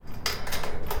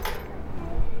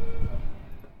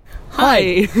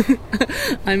Hi!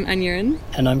 I'm Aneurin.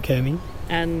 And I'm Kermie.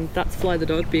 And that's Fly the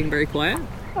dog being very quiet.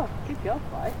 Oh, good girl,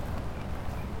 Fly.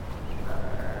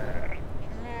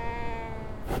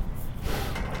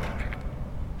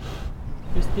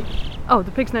 Who's the pig? Oh,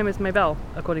 the pig's name is Maybelle,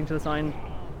 according to the sign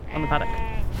on the paddock.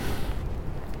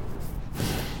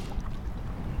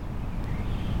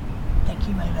 Thank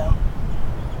you, Maybelle.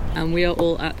 And we are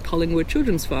all at Collingwood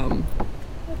Children's Farm.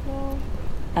 Hello.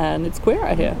 And it's queer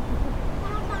out here.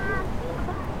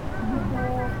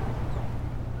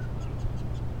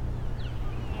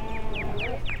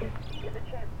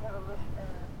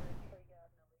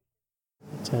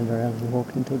 Turned around and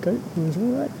walked into a goat and was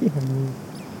right behind me.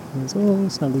 It was all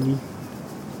snuggly.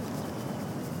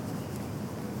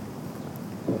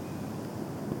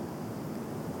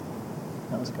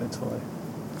 That was a goat's follow.